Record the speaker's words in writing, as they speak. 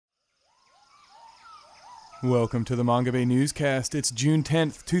Welcome to the Manga Bay Newscast. It's June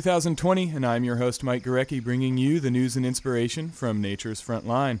 10th, 2020, and I'm your host, Mike Gorecki, bringing you the news and inspiration from nature's front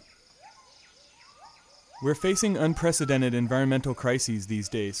line. We're facing unprecedented environmental crises these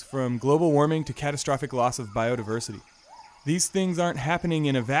days, from global warming to catastrophic loss of biodiversity. These things aren't happening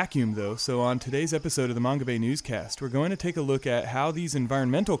in a vacuum, though, so on today's episode of the Manga Bay Newscast, we're going to take a look at how these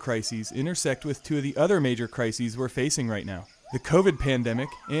environmental crises intersect with two of the other major crises we're facing right now: the COVID pandemic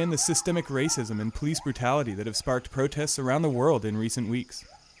and the systemic racism and police brutality that have sparked protests around the world in recent weeks.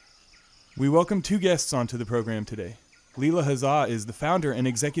 We welcome two guests onto the program today. Leela Hazzah is the founder and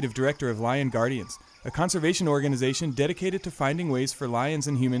executive director of Lion Guardians, a conservation organization dedicated to finding ways for lions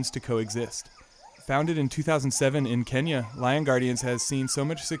and humans to coexist. Founded in 2007 in Kenya, Lion Guardians has seen so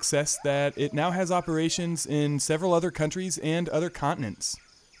much success that it now has operations in several other countries and other continents.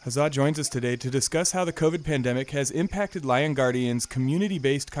 Hazzah joins us today to discuss how the COVID pandemic has impacted Lion Guardians'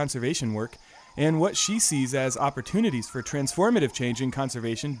 community-based conservation work and what she sees as opportunities for transformative change in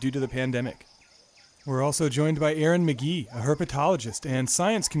conservation due to the pandemic. We're also joined by Earyn McGee, a herpetologist and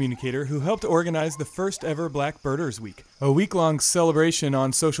science communicator who helped organize the first ever Black Birders Week, a week-long celebration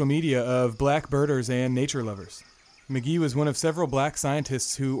on social media of black birders and nature lovers. McGee was one of several black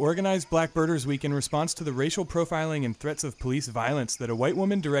scientists who organized Black Birders Week in response to the racial profiling and threats of police violence that a white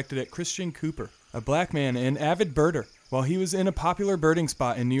woman directed at Christian Cooper, a black man and avid birder, while he was in a popular birding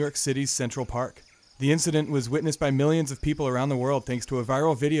spot in New York City's Central Park. The incident was witnessed by millions of people around the world thanks to a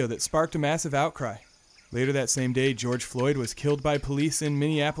viral video that sparked a massive outcry. Later that same day, George Floyd was killed by police in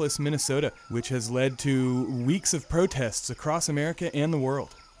Minneapolis, Minnesota, which has led to weeks of protests across America and the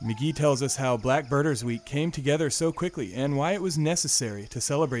world. McGee tells us how Black Birders Week came together so quickly and why it was necessary to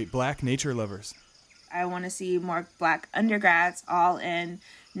celebrate black nature lovers. I want to see more black undergrads all in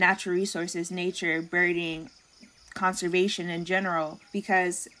natural resources, nature, birding, conservation in general,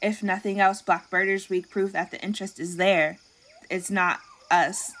 because if nothing else, Black Birders Week proved that the interest is there. It's not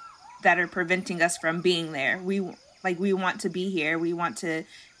us that are preventing us from being there. We want to be here. We want to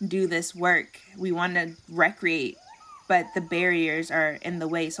do this work. We want to recreate, but the barriers are in the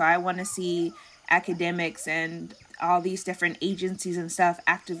way. So I want to see academics and all these different agencies and stuff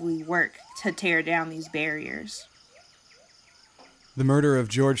actively work to tear down these barriers. The murder of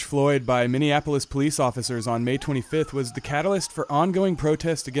George Floyd by Minneapolis police officers on May 25th was the catalyst for ongoing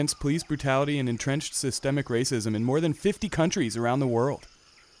protests against police brutality and entrenched systemic racism in more than 50 countries around the world.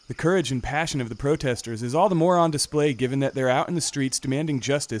 The courage and passion of the protesters is all the more on display given that they're out in the streets demanding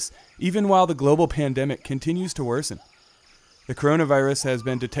justice, even while the global pandemic continues to worsen. The coronavirus has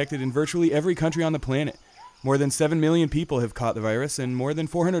been detected in virtually every country on the planet. More than 7 million people have caught the virus, and more than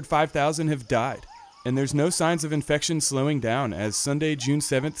 405,000 have died. And there's no signs of infection slowing down, as Sunday, June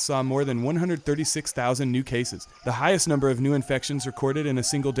 7th, saw more than 136,000 new cases, the highest number of new infections recorded in a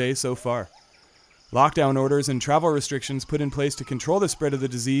single day so far. Lockdown orders and travel restrictions put in place to control the spread of the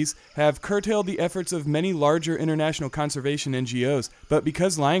disease have curtailed the efforts of many larger international conservation NGOs, but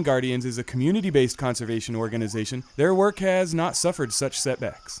because Lion Guardians is a community-based conservation organization, their work has not suffered such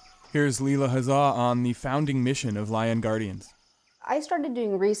setbacks. Here's Leela Hazzah on the founding mission of Lion Guardians. I started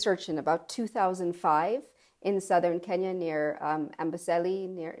doing research in about 2005 in southern Kenya near Amboseli,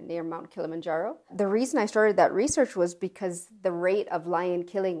 near Mount Kilimanjaro. The reason I started that research was because the rate of lion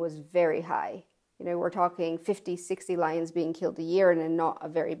killing was very high. You know, we're talking 50, 60 lions being killed a year in not a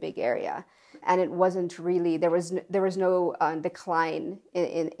very big area. And it wasn't really, there was no decline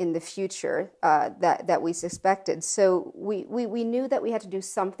in the future that we suspected. So we knew that we had to do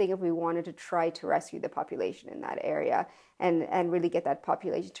something if we wanted to try to rescue the population in that area and really get that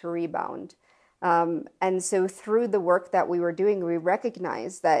population to rebound. And so through the work that we were doing, we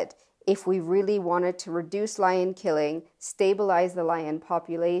recognized that if we really wanted to reduce lion killing, stabilize the lion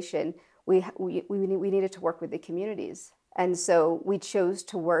population, we needed to work with the communities. And so we chose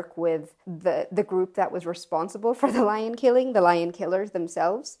to work with the group that was responsible for the lion killing, the lion killers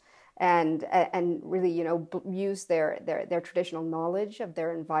themselves, and really, use their traditional knowledge of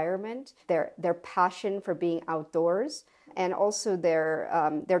their environment, their passion for being outdoors, and also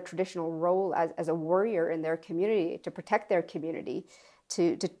their traditional role as a warrior in their community to protect their community,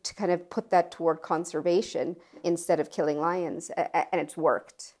 to kind of put that toward conservation instead of killing lions. And it's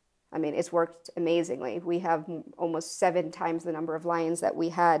worked. I mean, it's worked amazingly. We have almost 7 times the number of lions that we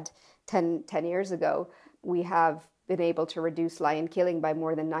had 10 years ago. We have been able to reduce lion killing by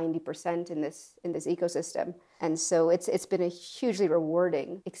more than 90% in this ecosystem. And so it's been a hugely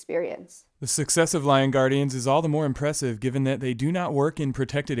rewarding experience. The success of Lion Guardians is all the more impressive given that they do not work in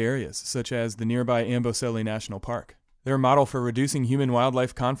protected areas, such as the nearby Amboseli National Park. Their model for reducing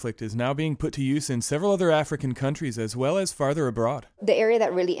human-wildlife conflict is now being put to use in several other African countries as well as farther abroad. The area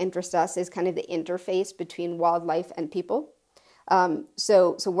that really interests us is kind of the interface between wildlife and people.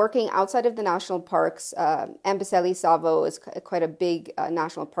 So working outside of the national parks, Amboseli Tsavo is quite a big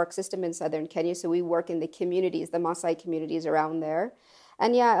national park system in southern Kenya. So we work in the communities, the Maasai communities around there.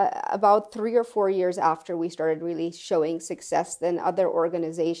 And about 3 or 4 years after we started really showing success, then other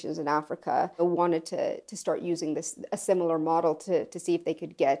organizations in Africa wanted to start using a similar model to see if they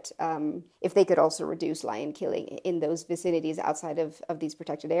could if they could also reduce lion killing in those vicinities outside of these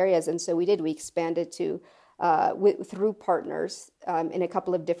protected areas. And so we did. We expanded to through partners in a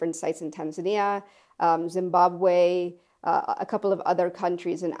couple of different sites in Tanzania, Zimbabwe, a couple of other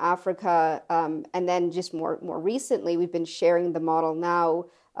countries in Africa, and then just more recently, we've been sharing the model now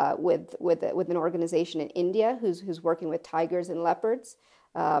with an organization in India who's working with tigers and leopards,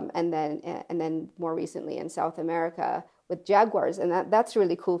 and then more recently in South America with jaguars, and that's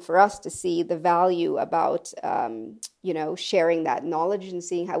really cool for us to see the value about sharing that knowledge and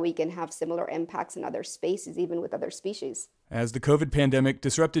seeing how we can have similar impacts in other spaces, even with other species. As the COVID pandemic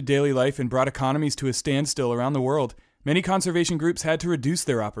disrupted daily life and brought economies to a standstill around the world, many conservation groups had to reduce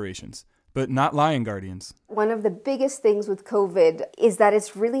their operations, but not lion guardians. One of the biggest things with COVID is that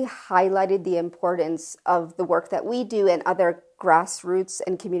it's really highlighted the importance of the work that we do and other grassroots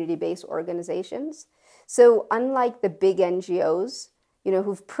and community-based organizations. So unlike the big NGOs,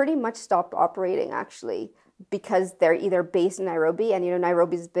 who've pretty much stopped operating actually, because they're either based in Nairobi, and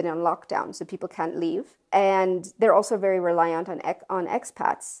Nairobi's been on lockdown, so people can't leave, and they're also very reliant on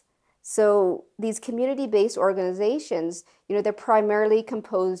expats. So these community-based organizations, they're primarily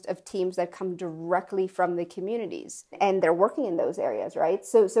composed of teams that come directly from the communities, and they're working in those areas, right?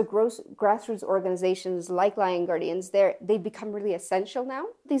 So grassroots organizations like Lion Guardians, they become really essential now.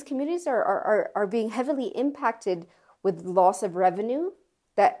 These communities are being heavily impacted with loss of revenue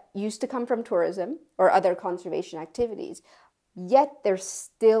that used to come from tourism or other conservation activities, yet they're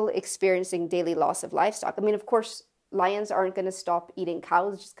still experiencing daily loss of livestock. I mean, of course, lions aren't going to stop eating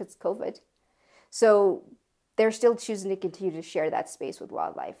cows just because it's COVID. So they're still choosing to continue to share that space with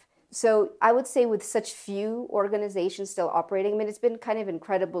wildlife. So I would say with such few organizations still operating, it's been kind of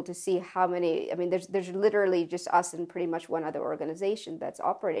incredible to see how many, there's literally just us and pretty much one other organization that's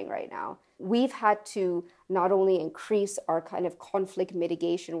operating right now. We've had to not only increase our kind of conflict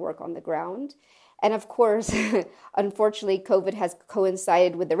mitigation work on the ground, and of course, unfortunately, COVID has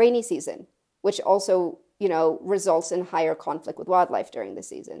coincided with the rainy season, which also results in higher conflict with wildlife during the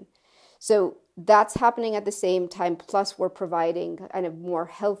season. So that's happening at the same time, plus we're providing kind of more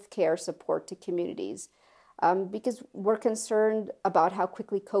healthcare support to communities because we're concerned about how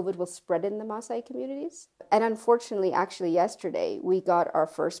quickly COVID will spread in the Maasai communities. And unfortunately, actually yesterday, we got our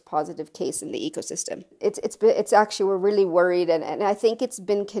first positive case in the ecosystem. It's actually, we're really worried, and I think it's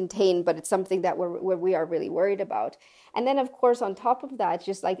been contained, but it's something that we are really worried about. And then, of course, on top of that,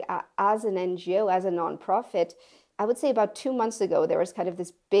 just like as an NGO, as a nonprofit, I would say about 2 months ago, there was kind of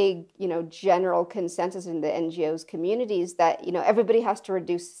this big, general consensus in the NGOs communities that, everybody has to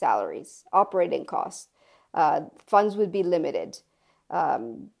reduce salaries, operating costs, funds would be limited.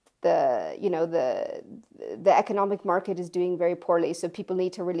 The economic market is doing very poorly, so people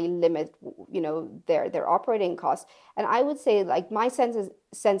need to really limit, their operating costs. And I would say, like, my sense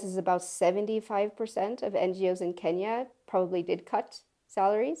is about 75% of NGOs in Kenya probably did cut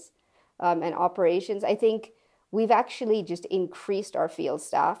salaries and operations. I think we've actually just increased our field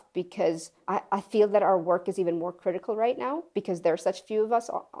staff because I feel that our work is even more critical right now because there are such few of us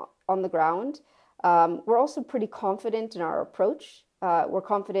on the ground. We're also pretty confident in our approach. We're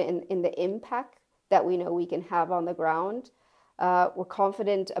confident in the impact that we know we can have on the ground. We're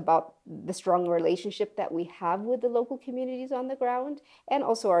confident about the strong relationship that we have with the local communities on the ground and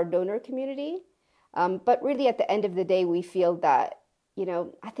also our donor community. But really at the end of the day, we feel that,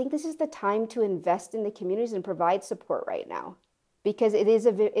 I think this is the time to invest in the communities and provide support right now because it is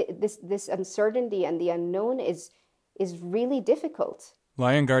this uncertainty and the unknown is really difficult.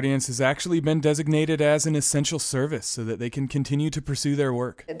 Lion Guardians has actually been designated as an essential service so that they can continue to pursue their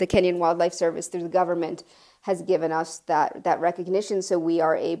work. The Kenyan Wildlife Service through the government has given us that recognition, so we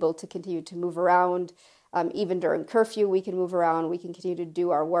are able to continue to move around. Even during curfew, we can move around, we can continue to do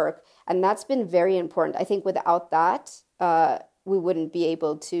our work. And that's been very important. I think without that, we wouldn't be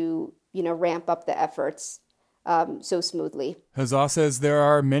able to, ramp up the efforts so smoothly. Hazzah says there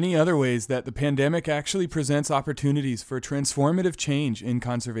are many other ways that the pandemic actually presents opportunities for transformative change in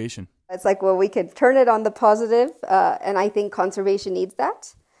conservation. It's like, well, we could turn it on the positive, and I think conservation needs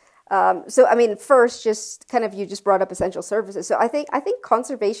that. First, just kind of, you just brought up essential services. So I think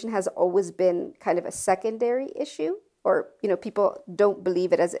conservation has always been kind of a secondary issue or, people don't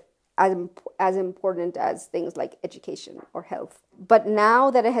believe it as important as things like education or health. But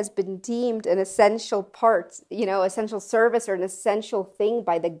now that it has been deemed an essential part, essential service or an essential thing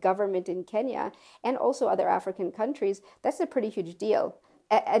by the government in Kenya and also other African countries, that's a pretty huge deal.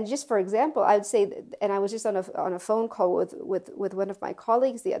 And just for example, I would say, and I was just on a phone call with one of my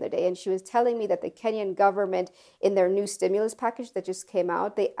colleagues the other day, and she was telling me that the Kenyan government, in their new stimulus package that just came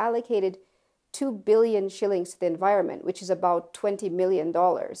out, they allocated 2 billion shillings to the environment, which is about $20 million,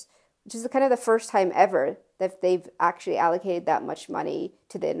 which is kind of the first time ever that they've actually allocated that much money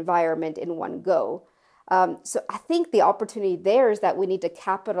to the environment in one go. So I think the opportunity there is that we need to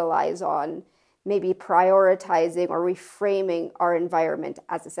capitalize on maybe prioritizing or reframing our environment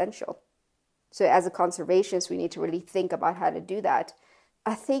as essential. So as a conservationist, we need to really think about how to do that.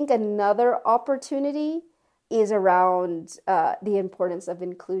 I think another opportunity is around the importance of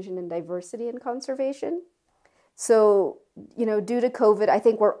inclusion and diversity in conservation. So, due to COVID, I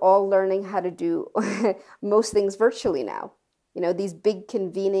think we're all learning how to do most things virtually now. These big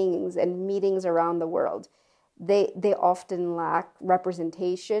convenings and meetings around the world, they often lack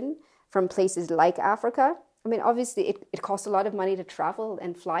representation from places like Africa. I mean, obviously, it costs a lot of money to travel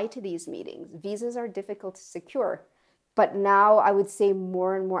and fly to these meetings. Visas are difficult to secure. But now I would say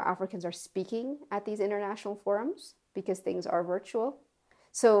more and more Africans are speaking at these international forums because things are virtual.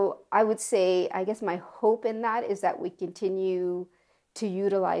 So I would say, I guess my hope in that is that we continue to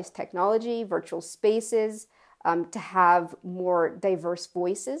utilize technology, virtual spaces, to have more diverse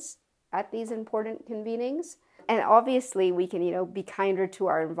voices at these important convenings. And obviously we can, be kinder to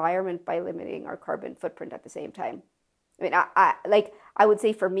our environment by limiting our carbon footprint at the same time. I mean, I would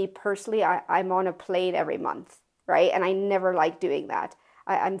say for me personally, I'm on a plane every month, right? And I never like doing that.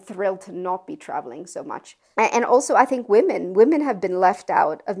 I'm thrilled to not be traveling so much. And also, I think women have been left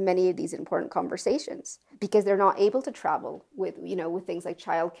out of many of these important conversations because they're not able to travel with things like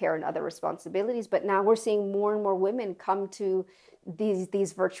childcare and other responsibilities. But now we're seeing more and more women come to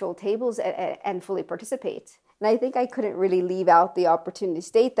these virtual tables and fully participate. And I think I couldn't really leave out the opportunity to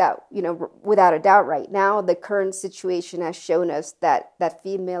state that, without a doubt right now, the current situation has shown us that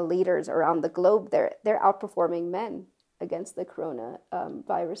female leaders around the globe, they're outperforming men against the corona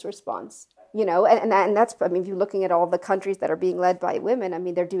virus response, and that's, I mean, if you're looking at all the countries that are being led by women, I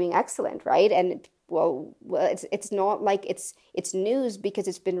mean, they're doing excellent, right? And well, it's not like it's news because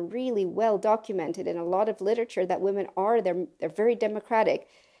it's been really well documented in a lot of literature that women they're very democratic,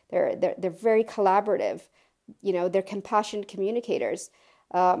 they're very collaborative, they're compassionate communicators,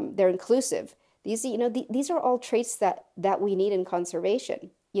 they're inclusive. These are all traits that we need in conservation.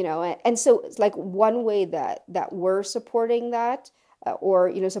 And so it's like one way that we're supporting that,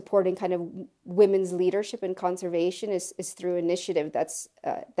 or supporting kind of women's leadership in conservation is through an initiative that's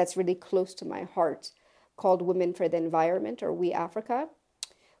really close to my heart, called Women for the Environment, or We Africa,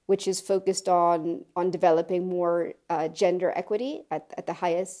 which is focused on developing more gender equity at the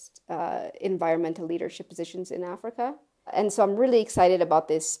highest environmental leadership positions in Africa. And so I'm really excited about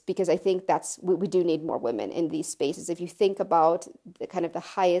this because I think we do need more women in these spaces. If you think about the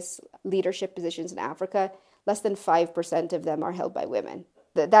highest leadership positions in Africa, less than 5% of them are held by women.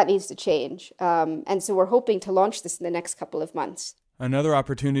 That needs to change. And so we're hoping to launch this in the next couple of months. Another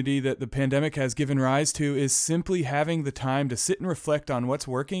opportunity that the pandemic has given rise to is simply having the time to sit and reflect on what's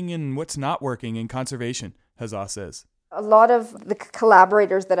working and what's not working in conservation, Hazzah says. A lot of the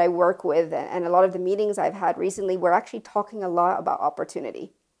collaborators that I work with and a lot of the meetings I've had recently, we're actually talking a lot about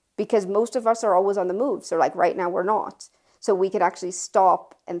opportunity because most of us are always on the move. So like right now we're not. So we could actually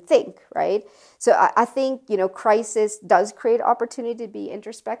stop and think, right? So I think, crisis does create opportunity to be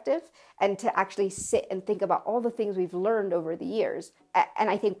introspective and to actually sit and think about all the things we've learned over the years. And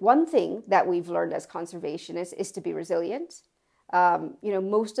I think one thing that we've learned as conservationists is to be resilient.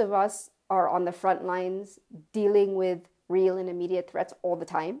 Most of us are on the front lines dealing with real and immediate threats all the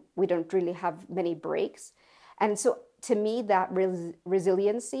time. We don't really have many breaks. And so to me, that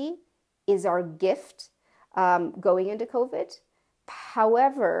resiliency is our gift going into COVID.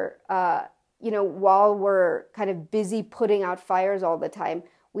 However, while we're kind of busy putting out fires all the time,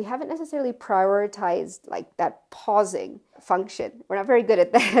 we haven't necessarily prioritized like that pausing function. We're not very good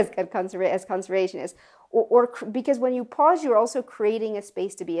at that as conservationists. Or because when you pause, you're also creating a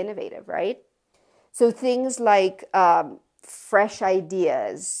space to be innovative, right? So things like fresh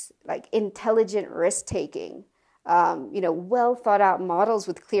ideas, like intelligent risk-taking, well thought out models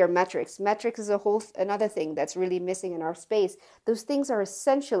with clear metrics. Metrics is another thing that's really missing in our space. Those things are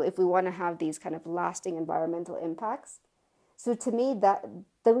essential if we want to have these kind of lasting environmental impacts. So to me,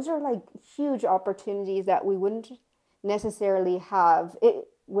 those are like huge opportunities that we wouldn't necessarily have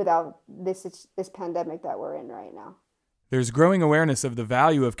without this pandemic that we're in right now. There's growing awareness of the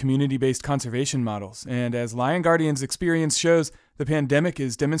value of community-based conservation models, and as Lion Guardian's experience shows, the pandemic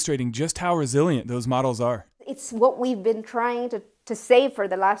is demonstrating just how resilient those models are. It's what we've been trying to save for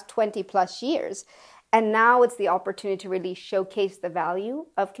the last 20 plus years. And now it's the opportunity to really showcase the value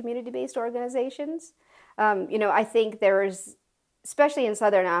of community-based organizations. I think there's, especially in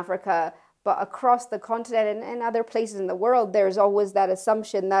Southern Africa, but across the continent and other places in the world, there's always that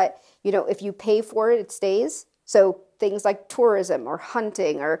assumption that, if you pay for it, it stays. So things like tourism or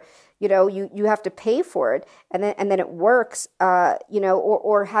hunting or, you have to pay for it and then it works,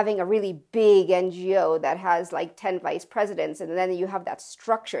 or having a really big NGO that has like 10 vice presidents and then you have that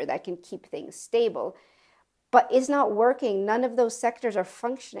structure that can keep things stable. But it's not working. None of those sectors are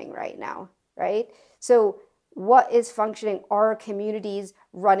functioning right now, right? So what is functioning are communities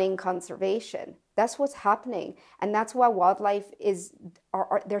running conservation. That's what's happening. And that's why wildlife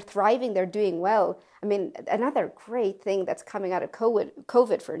they're thriving, they're doing well. I mean, another great thing that's coming out of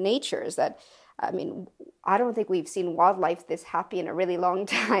COVID for nature is that, I don't think we've seen wildlife this happy in a really long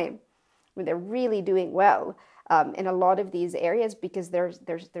time. They're really doing well in a lot of these areas because there's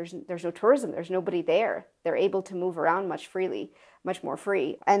no tourism, there's nobody there. They're able to move around much more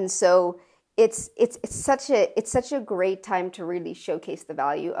free. And so it's such a great time to really showcase the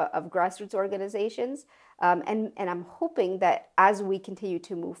value of grassroots organizations. And I'm hoping that as we continue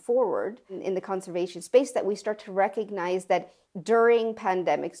to move forward in the conservation space, that we start to recognize that during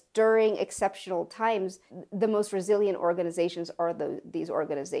pandemics, during exceptional times, the most resilient organizations are these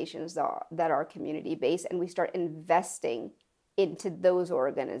organizations that are community-based, and we start investing into those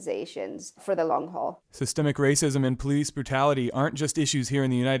organizations for the long haul. Systemic racism and police brutality aren't just issues here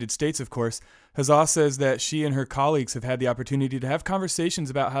in the United States, of course. Hazzah says that she and her colleagues have had the opportunity to have conversations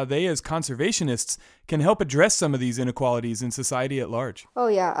about how they, as conservationists, can help address some of these inequalities in society at large. Oh,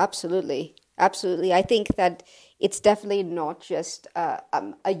 yeah, absolutely. Absolutely. I think that it's definitely not just a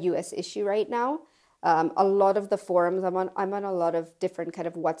U.S. issue right now. A lot of the forums, I'm on a lot of different kind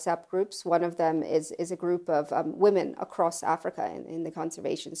of WhatsApp groups. One of them is a group of women across Africa in the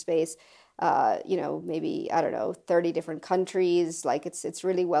conservation space. Maybe, 30 different countries. Like it's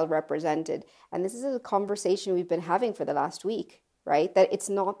really well represented. And this is a conversation we've been having for the last week, right? That it's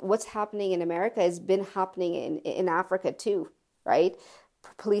not what's happening in America has been happening in Africa too, right?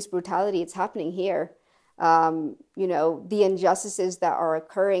 Police brutality, it's happening here. The injustices that are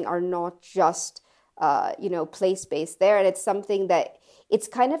occurring are not just place-based there. And it's something that it's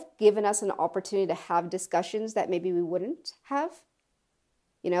kind of given us an opportunity to have discussions that maybe we wouldn't have,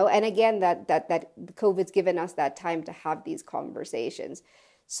 and again, that COVID's given us that time to have these conversations.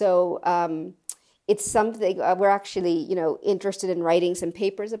 So it's something we're actually, interested in writing some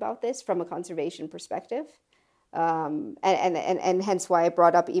papers about this from a conservation perspective. And hence why I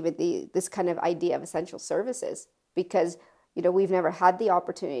brought up even this kind of idea of essential services, because we've never had the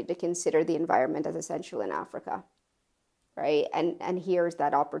opportunity to consider the environment as essential in Africa, right? And here's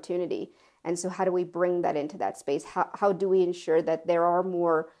that opportunity. And so how do we bring that into that space? How do we ensure that there are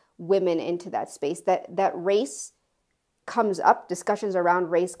more women into that space, that race comes up, discussions around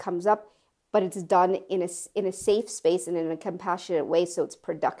race comes up, but it's done in a safe space and in a compassionate way so it's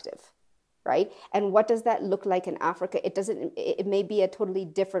productive, right? And what does that look like in Africa? It may be a totally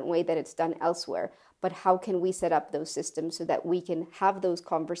different way that it's done elsewhere, but how can we set up those systems so that we can have those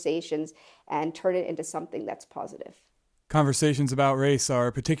conversations and turn it into something that's positive? Conversations about race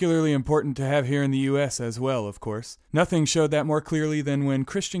are particularly important to have here in the U.S. as well, of course. Nothing showed that more clearly than when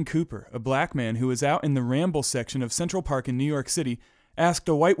Christian Cooper, a black man who was out in the Ramble section of Central Park in New York City, asked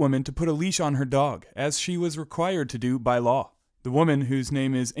a white woman to put a leash on her dog, as she was required to do by law. The woman, whose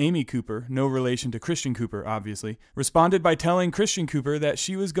name is Amy Cooper, no relation to Christian Cooper, obviously, responded by telling Christian Cooper that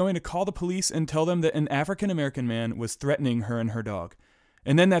she was going to call the police and tell them that an African-American man was threatening her and her dog.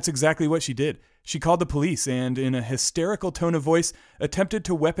 And then that's exactly what she did. She called the police and, in a hysterical tone of voice, attempted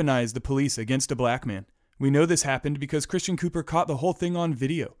to weaponize the police against a black man. We know this happened because Christian Cooper caught the whole thing on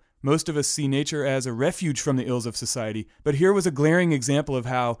video. Most of us see nature as a refuge from the ills of society, but here was a glaring example of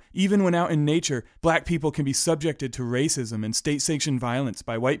how, even when out in nature, black people can be subjected to racism and state-sanctioned violence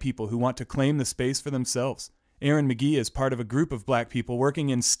by white people who want to claim the space for themselves. Earyn McGee is part of a group of black people working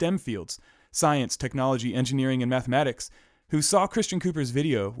in STEM fields, science, technology, engineering, and mathematics, who saw Christian Cooper's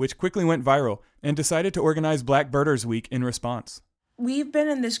video, which quickly went viral, and decided to organize Black Birders Week in response. We've been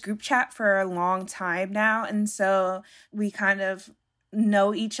in this group chat for a long time now, and so we kind of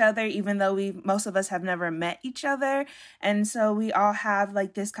know each other, even though most of us have never met each other. And so we all have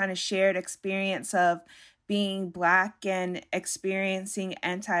like this kind of shared experience of being Black and experiencing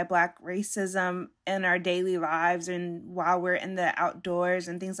anti-Black racism in our daily lives and while we're in the outdoors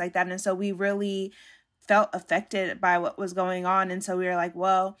and things like that. And so we really felt affected by what was going on. And so we were like,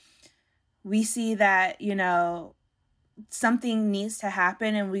 well, we see that, something needs to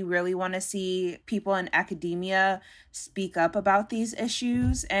happen, and we really want to see people in academia speak up about these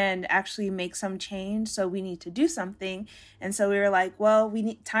issues and actually make some change. So we need to do something. And so we were like, well,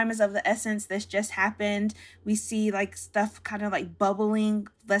 time is of the essence. This just happened. We see like stuff kind of like bubbling.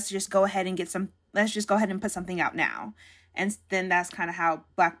 Let's just go ahead and put something out now. And then that's kind of how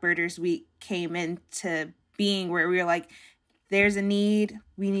Black Birders Week came into being, where we were like, there's a need.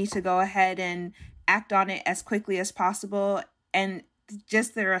 We need to go ahead and act on it as quickly as possible. And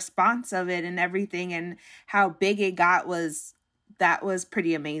just the response of it and everything and how big it got was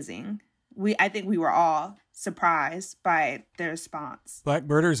pretty amazing. I think we were all surprised by the response. Black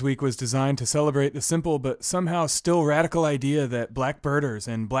Birders Week was designed to celebrate the simple but somehow still radical idea that Black birders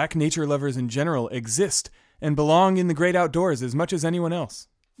and Black nature lovers in general exist and belong in the great outdoors as much as anyone else.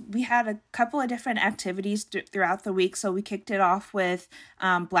 We had a couple of different activities throughout the week. So we kicked it off with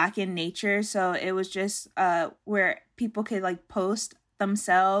Black in Nature. So it was just where people could like post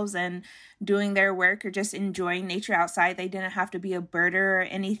themselves and doing their work or just enjoying nature outside. They didn't have to be a birder or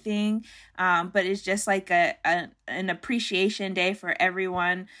anything. But it's just like an appreciation day for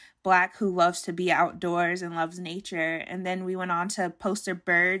everyone Black who loves to be outdoors and loves nature. And then we went on to post a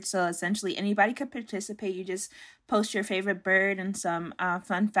bird. So essentially anybody could participate. You just post your favorite bird and some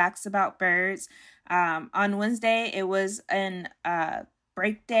fun facts about birds. On Wednesday, it was an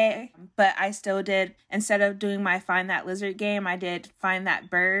break day, but I still did, instead of doing my Find That Lizard game, I did Find That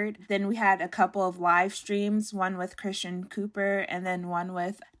Bird. Then we had a couple of live streams, one with Christian Cooper and then one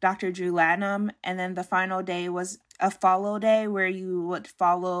with Dr. Drew Lanham. And then the final day was a follow day where you would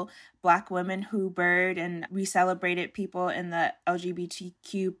follow Black women who bird, and we celebrated people in the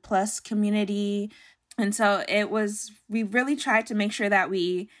LGBTQ plus community. And so we really tried to make sure that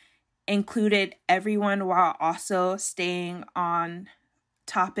we included everyone while also staying on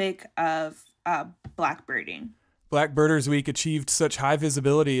topic of Black birding. Black Birders Week achieved such high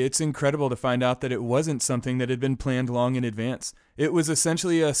visibility, it's incredible to find out that it wasn't something that had been planned long in advance. It was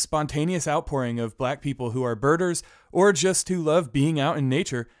essentially a spontaneous outpouring of Black people who are birders or just who love being out in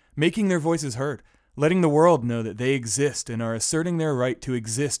nature, making their voices heard, letting the world know that they exist and are asserting their right to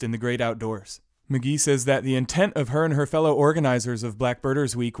exist in the great outdoors. McGee says that the intent of her and her fellow organizers of Black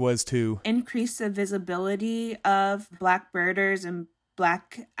Birders Week was to increase the visibility of Black birders and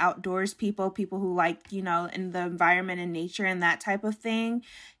Black outdoors people who like, in the environment and nature and that type of thing.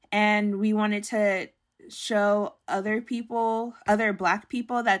 And we wanted to show other Black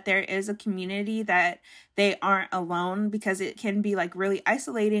people that there is a community, that they aren't alone, because it can be like really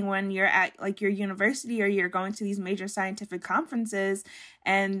isolating when you're at like your university or you're going to these major scientific conferences,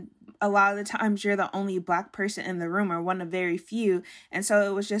 and a lot of the times you're the only Black person in the room or one of very few. And so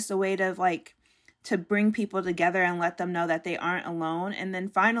it was just a way to bring people together and let them know that they aren't alone. And then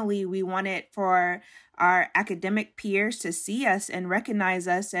finally, we wanted for our academic peers to see us and recognize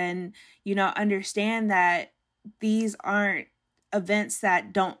us and, understand that these aren't events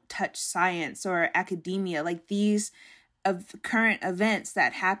that don't touch science or academia. Like, these current events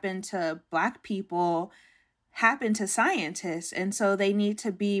that happen to Black people happen to scientists. And so they need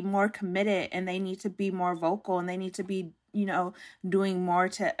to be more committed, and they need to be more vocal, and they need to be doing more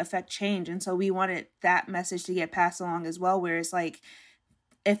to affect change. And so we wanted that message to get passed along as well, where it's like,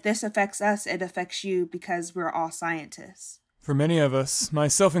 if this affects us, it affects you, because we're all scientists. For many of us,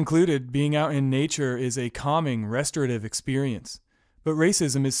 myself included, being out in nature is a calming, restorative experience. But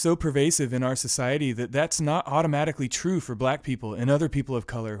racism is so pervasive in our society that that's not automatically true for Black people and other people of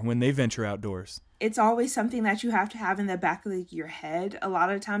color when they venture outdoors. It's always something that you have to have in the back of your head. A lot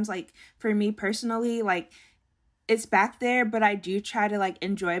of times, like for me personally, like it's back there, but I do try to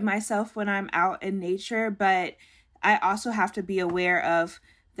enjoy myself when I'm out in nature. But I also have to be aware of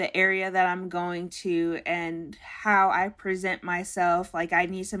the area that I'm going to and how I present myself. Like, I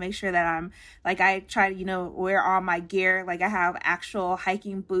need to make sure that I try to, wear all my gear. Like, I have actual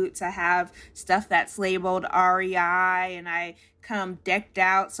hiking boots. I have stuff that's labeled REI, and I come decked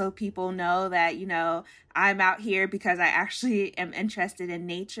out so people know that, I'm out here because I actually am interested in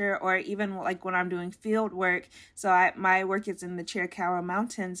nature. Or even when I'm doing field work. So my work is in the Chiricahua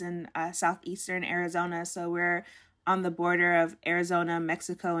Mountains in southeastern Arizona. So we're on the border of Arizona,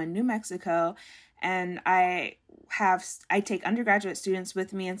 Mexico, and New Mexico. And I take undergraduate students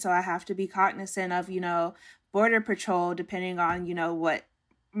with me. And so I have to be cognizant of, border patrol, depending on, what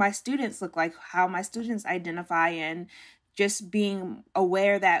my students look like, how my students identify, and just being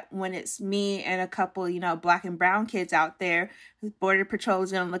aware that when it's me and a couple, Black and brown kids out there, border patrol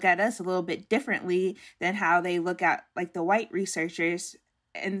is going to look at us a little bit differently than how they look at the white researchers.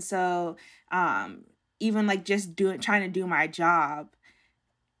 And so, even like just trying to do my job.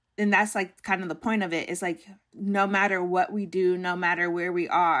 And that's like kind of the point of it. It's like, no matter what we do, no matter where we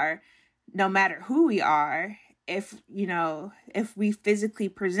are, no matter who we are, if we physically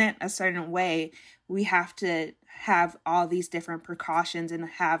present a certain way, we have to have all these different precautions and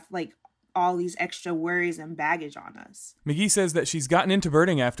have like all these extra worries and baggage on us. McGee says that she's gotten into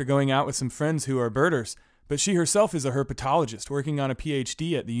birding after going out with some friends who are birders, but she herself is a herpetologist working on a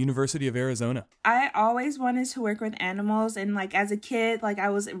PhD at the University of Arizona. I always wanted to work with animals, and like as a kid, like I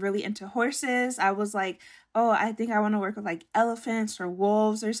was really into horses. I was like, oh, I think I want to work with like elephants or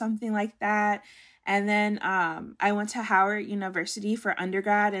wolves or something like that. And then I went to Howard University for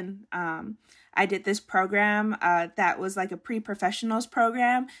undergrad, and I did this program that was like a pre-professionals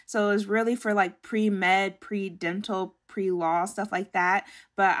program. So it was really for like pre-med, pre-dental, pre-law, stuff like that.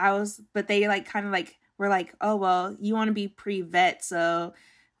 But they like kind of like were like, oh, well, you want to be pre-vet, so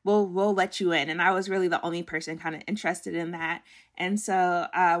we'll let you in. And I was really the only person kind of interested in that. And so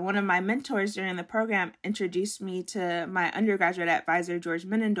one of my mentors during the program introduced me to my undergraduate advisor, George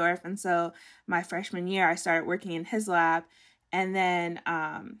Minnendorf. And so my freshman year, I started working in his lab. And then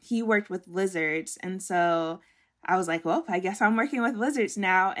he worked with lizards. And so I was like, well, I guess I'm working with lizards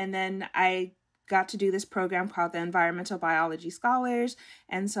now. And then I got to do this program called the Environmental Biology Scholars.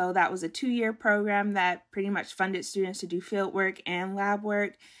 And so that was a 2-year program that pretty much funded students to do field work and lab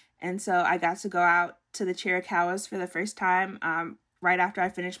work. And so I got to go out to the Chiricahuas for the first time right after I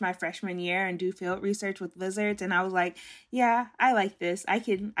finished my freshman year and do field research with lizards. And I was like, yeah, I like this. I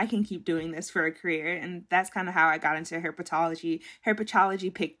can keep doing this for a career. And that's kind of how I got into herpetology.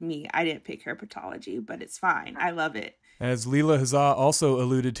 Herpetology picked me. I didn't pick herpetology, but it's fine. I love it. As Leela Hazzah also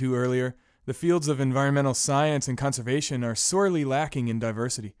alluded to earlier, the fields of environmental science and conservation are sorely lacking in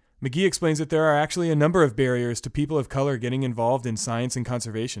diversity. McGee explains that there are actually a number of barriers to people of color getting involved in science and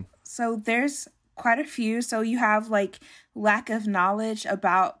conservation. So there's quite a few. So you have like lack of knowledge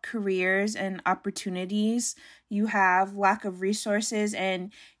about careers and opportunities. You have lack of resources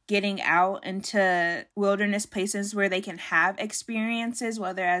and getting out into wilderness places where they can have experiences,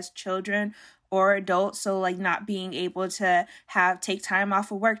 whether as children or adults. So like not being able to take time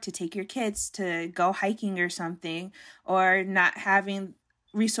off of work to take your kids to go hiking or something, or not having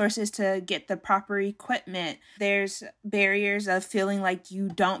resources to get the proper equipment. There's barriers of feeling like you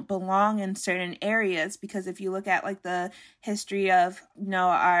don't belong in certain areas, because if you look at like the history of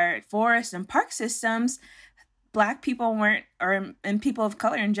our forest and park systems, Black people and people of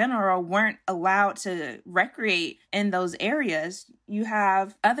color in general weren't allowed to recreate in those areas. You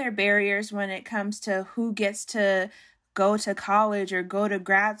have other barriers when it comes to who gets to go to college or go to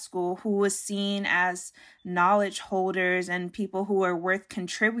grad school, who was seen as knowledge holders and people who are worth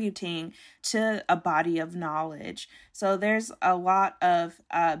contributing to a body of knowledge. So there's a lot of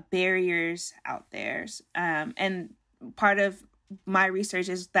barriers out there. And part of my research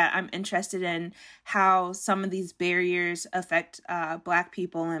is that I'm interested in how some of these barriers affect Black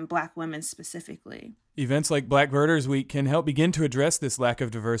people and Black women specifically. Events like Black Birders Week can help begin to address this lack of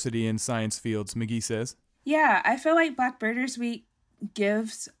diversity in science fields, McGee says. Yeah, I feel like Black Birders Week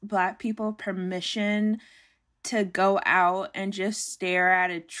gives Black people permission to go out and just stare at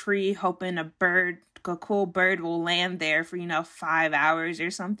a tree hoping a cool bird will land there for 5 hours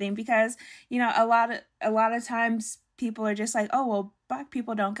or something, because a lot of times people are just like, oh, well, Black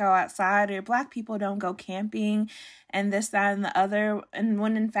people don't go outside, or Black people don't go camping, and this, that, and the other. And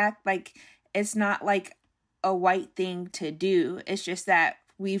when in fact, like, it's not like a white thing to do. It's just that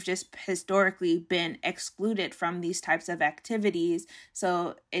we've just historically been excluded from these types of activities.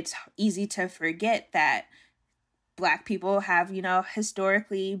 So it's easy to forget that Black people have,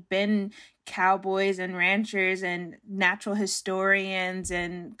 historically been cowboys and ranchers and natural historians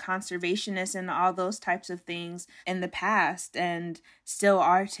and conservationists and all those types of things in the past, and still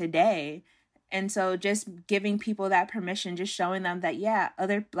are today. And so just giving people that permission, just showing them that, yeah,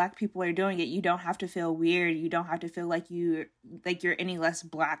 other Black people are doing it. You don't have to feel weird. You don't have to feel like you're any less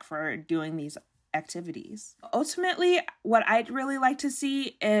Black for doing these activities. Ultimately, what I'd really like to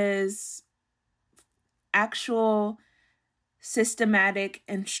see is actual systematic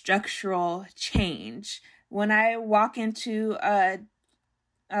and structural change. When I walk into a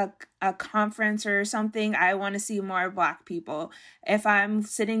conference or something, I want to see more Black people. If I'm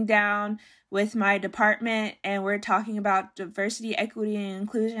sitting down with my department and we're talking about diversity, equity, and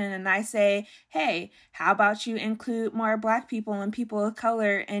inclusion, and I say, hey, how about you include more Black people and people of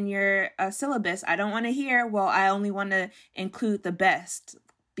color in your syllabus? I don't want to hear, well, I only want to include the best,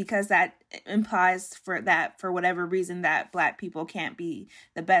 because that implies for whatever reason that Black people can't be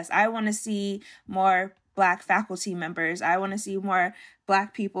the best. I want to see more Black faculty members. I want to see more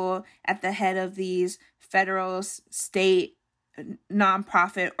Black people at the head of these federal, state,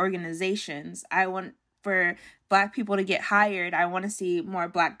 nonprofit organizations. I want for Black people to get hired. I want to see more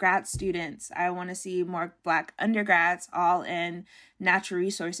Black grad students. I want to see more Black undergrads, all in natural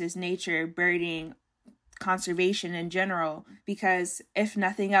resources, nature, birding, conservation in general. Because if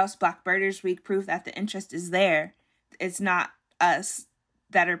nothing else, Black Birders Week proved that the interest is there. It's not us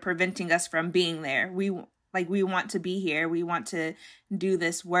that are preventing us from being there. We want to be here. We want to do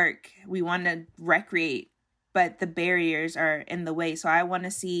this work. We want to recreate, but the barriers are in the way. So I want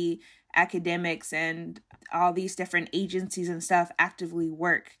to see academics and all these different agencies and stuff actively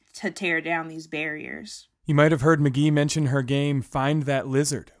work to tear down these barriers. You might have heard McGee mention her game Find That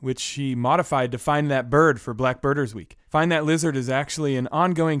Lizard, which she modified to Find That Bird for Black Birders Week. Find That Lizard is actually an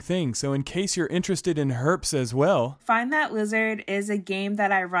ongoing thing, so in case you're interested in herps as well... Find That Lizard is a game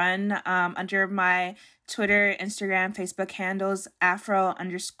that I run under my Twitter, Instagram, Facebook handles,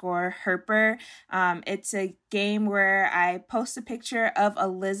 Afro_herper. It's a game where I post a picture of a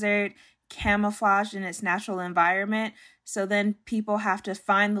lizard camouflaged in its natural environment. So then people have to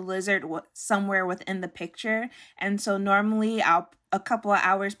find the lizard somewhere within the picture. And so normally a couple of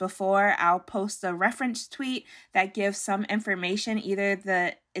hours before, I'll post a reference tweet that gives some information, either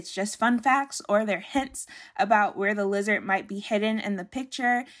it's just fun facts or they're hints about where the lizard might be hidden in the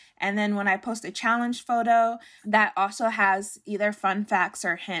picture. And then when I post a challenge photo, that also has either fun facts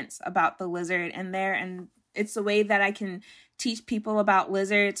or hints about the lizard in there. And it's a way that I can teach people about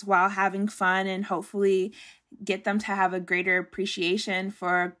lizards while having fun and hopefully get them to have a greater appreciation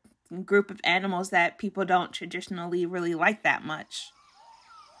for a group of animals that people don't traditionally really like that much.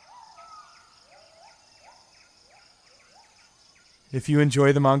 If you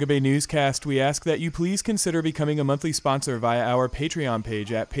enjoy the Manga Bay Newscast, we ask that you please consider becoming a monthly sponsor via our Patreon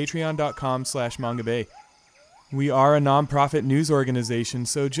page at patreon.com/mangabay. We are a nonprofit news organization,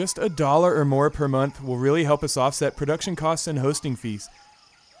 so just $1 or more per month will really help us offset production costs and hosting fees.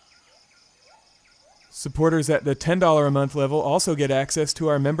 Supporters at the $10 a month level also get access to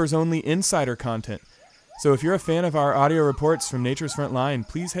our members-only insider content. So if you're a fan of our audio reports from Nature's Front Line,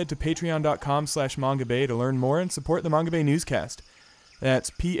 please head to patreon.com/mangabay to learn more and support the Manga Bay Newscast. That's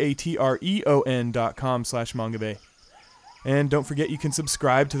patreon.com/mangabay. And don't forget you can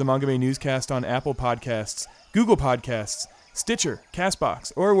subscribe to the Manga Bay Newscast on Apple Podcasts, Google Podcasts, Stitcher,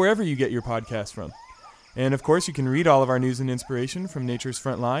 CastBox, or wherever you get your podcasts from. And of course, you can read all of our news and inspiration from Nature's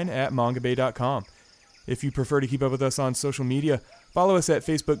Front Line at mangabay.com. If you prefer to keep up with us on social media, follow us at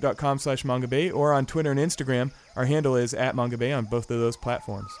facebook.com/mangabay or on Twitter and Instagram. Our handle is @mangabay on both of those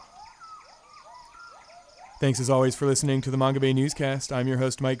platforms. Thanks as always for listening to the Manga Bay Newscast. I'm your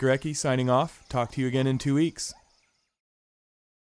host, Mike Gorecki, signing off. Talk to you again in 2 weeks.